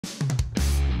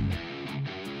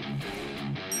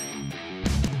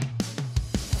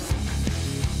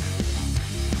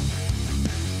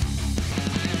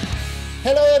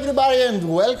Hello everybody and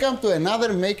welcome to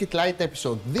another Make It Light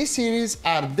episode. This series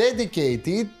are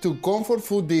dedicated to comfort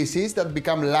food dishes that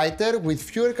become lighter with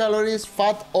fewer calories,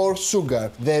 fat or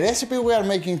sugar. The recipe we are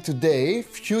making today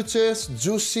features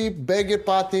juicy burger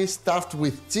patties stuffed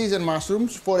with cheese and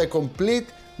mushrooms for a complete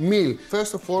meal.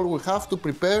 First of all, we have to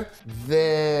prepare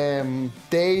the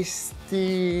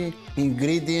tasty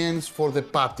ingredients for the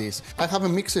patties. I have a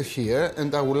mixer here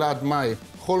and I will add my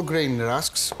whole grain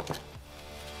rusks,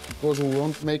 because we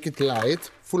want to make it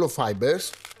light, full of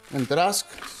fibers, and rusk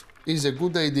is a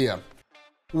good idea.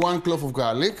 1 clove of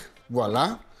garlic,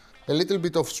 voila, a little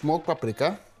bit of smoked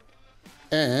paprika,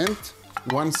 and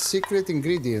one secret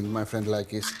ingredient, my friend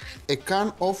Akis, a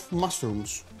can of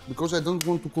mushrooms, because I don't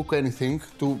want to cook anything,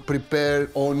 to prepare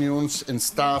onions and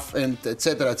stuff and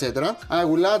etc, etc. I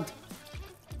will add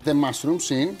the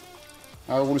mushrooms in,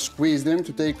 I will squeeze them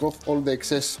to take off all the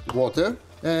excess water,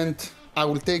 and I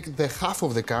will take the half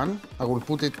of the can, I will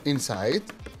put it inside,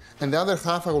 and the other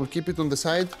half I will keep it on the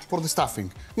side for the stuffing.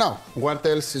 Now, what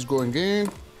else is going in?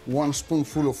 1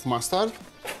 spoonful of mustard.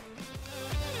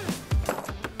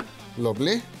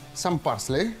 Lovely. Some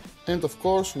parsley. And of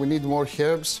course, we need more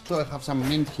herbs. So I have some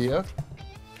mint here.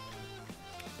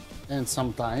 And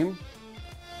some thyme.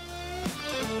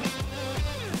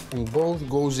 And both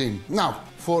goes in. Now,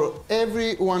 for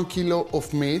every 1 kilo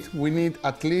of meat, we need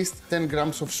at least 10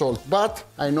 grams of salt. But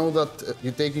I know that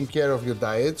you're taking care of your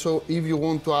diet, so if you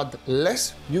want to add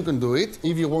less, you can do it.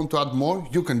 If you want to add more,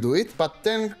 you can do it. But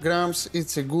 10 grams,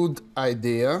 it's a good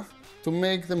idea to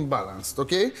make them balanced,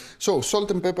 okay? So, salt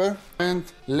and pepper, and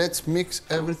let's mix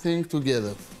everything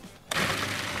together.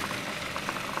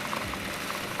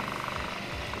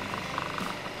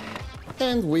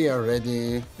 And we are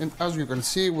ready. And as you can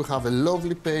see, we have a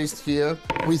lovely paste here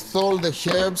with all the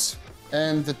herbs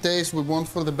and the taste we want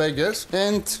for the burgers.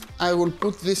 And I will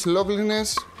put this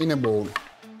loveliness in a bowl.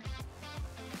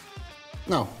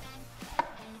 Now,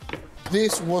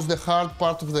 this was the hard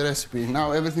part of the recipe.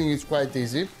 Now everything is quite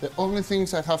easy. The only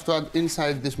things I have to add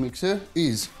inside this mixer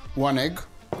is 1 egg.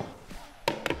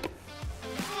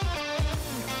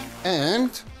 And,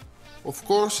 of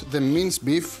course, the minced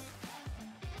beef.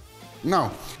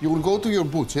 Now, you will go to your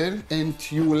butcher and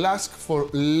you will ask for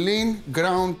lean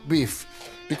ground beef,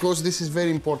 because this is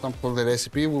very important for the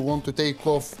recipe. We want to take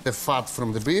off the fat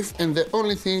from the beef, and the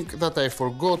only thing that I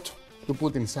forgot to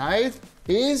put inside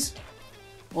is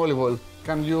olive oil.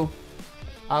 Can you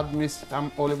add me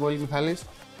some olive oil, Mihalis?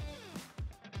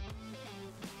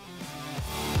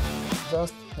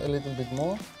 Just a little bit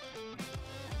more.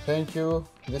 Thank you.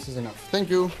 This is enough.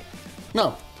 Thank you.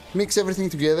 Now, mix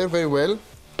everything together very well.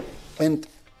 And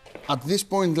at this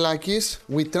point, like this,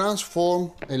 we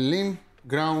transform a lean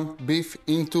ground beef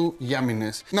into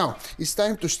yumminess. Now, it's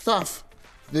time to stuff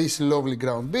this lovely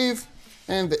ground beef,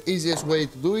 and the easiest way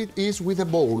to do it is with a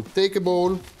bowl. Take a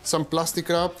bowl, some plastic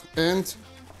wrap, and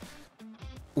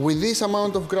with this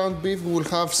amount of ground beef, we will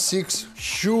have 6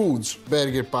 huge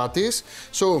burger patties.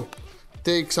 So,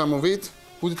 take some of it,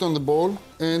 put it on the bowl,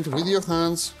 and with your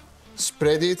hands,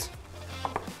 spread it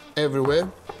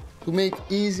everywhere, to make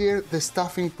easier the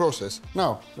stuffing process.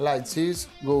 Now, light cheese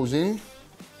goes in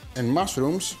and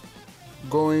mushrooms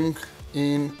going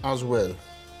in as well.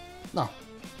 Now,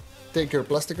 take your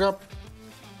plastic wrap,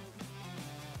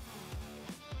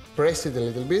 press it a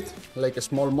little bit, like a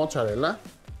small mozzarella,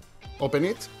 open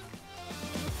it,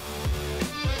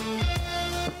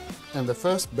 and the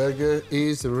first burger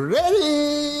is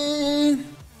ready!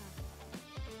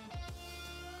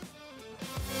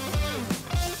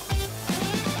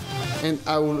 And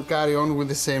I will carry on with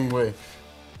the same way.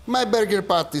 My burger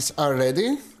patties are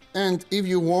ready, and if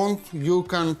you want, you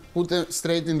can put them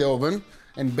straight in the oven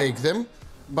and bake them.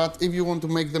 But if you want to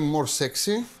make them more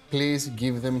sexy, please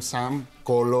give them some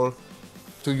color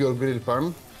to your grill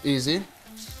pan. Easy.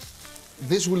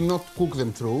 This will not cook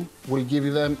them through, will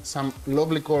give them some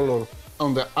lovely color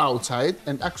on the outside,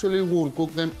 and actually we will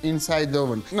cook them inside the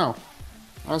oven. Now,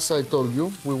 as I told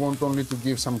you, we want only to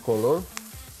give some color.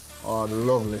 Oh,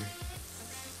 lovely.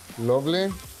 Lovely,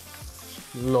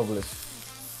 lovely.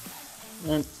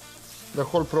 And the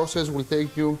whole process will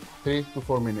take you 3 to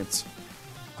 4 minutes.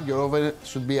 Your oven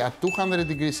should be at 200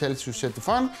 degrees Celsius set to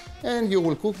fan, and you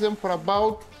will cook them for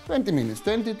about 20 minutes,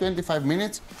 20-25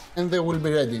 minutes, and they will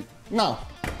be ready. Now,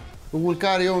 we will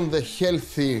carry on the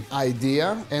healthy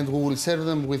idea, and we will serve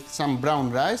them with some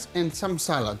brown rice and some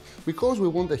salad, because we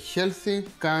want a healthy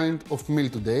kind of meal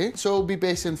today. So be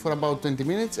patient for about 20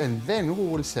 minutes, and then we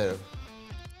will serve.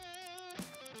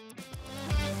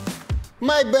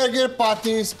 My burger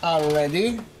patties are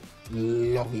ready.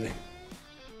 Lovely.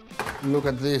 Look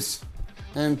at this.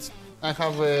 And I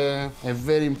have a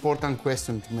very important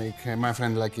question to make, my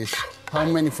friend Akis. How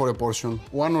many for a portion?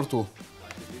 1 or 2?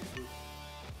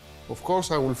 Of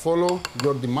course, I will follow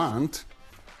your demand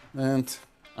and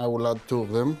I will add 2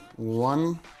 of them.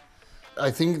 1.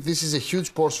 I think this is a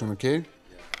huge portion, okay?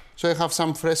 So I have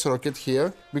some fresh rocket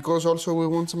here because also we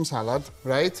want some salad,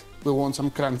 right? We want some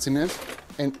crunchiness.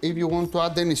 And if you want to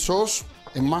add any sauce,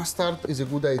 a mustard is a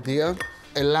good idea.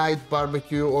 A light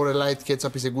barbecue or a light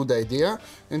ketchup is a good idea.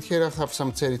 And here I have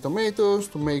some cherry tomatoes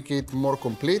to make it more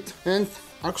complete. And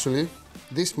actually,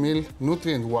 this meal,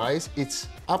 nutrient-wise, it's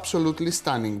absolutely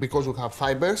stunning because we have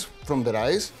fibers from the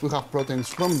rice, we have proteins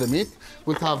from the meat,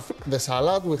 we have the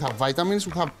salad, we have vitamins,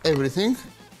 we have everything.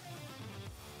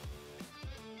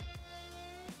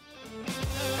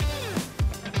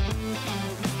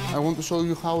 I want to show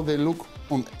you how they look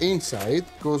on the inside,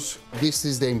 because this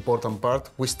is the important part.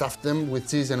 We stuffed them with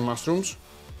cheese and mushrooms.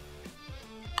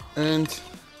 And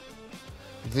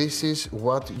this is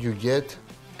what you get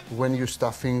when you're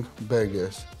stuffing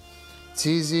burgers.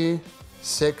 Cheesy,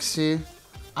 sexy,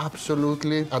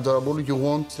 absolutely adorable. You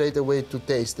want straight away to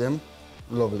taste them.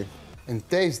 Lovely. And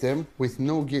taste them with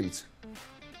no guilt.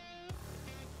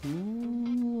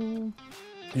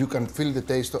 You can feel the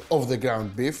taste of the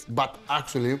ground beef, but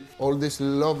actually all these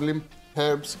lovely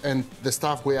herbs and the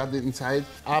stuff we added inside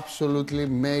absolutely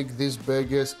make these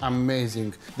burgers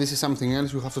amazing. This is something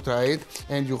else, you have to try it,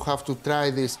 and you have to try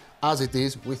this as it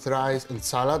is with rice and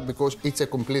salad because it's a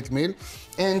complete meal.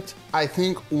 And I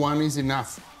think 1 is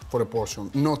enough for a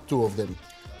portion, not 2 of them.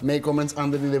 Make comments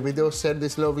under the video, share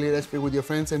this lovely recipe with your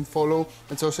friends and follow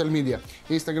on social media.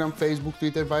 Instagram, Facebook,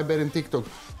 Twitter, Viber and TikTok.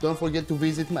 Don't forget to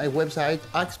visit my website,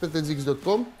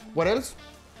 akispetretzikis.com. What else?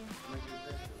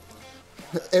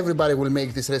 Everybody will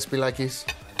make this recipe like this,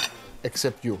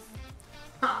 except you.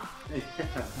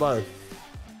 Bye.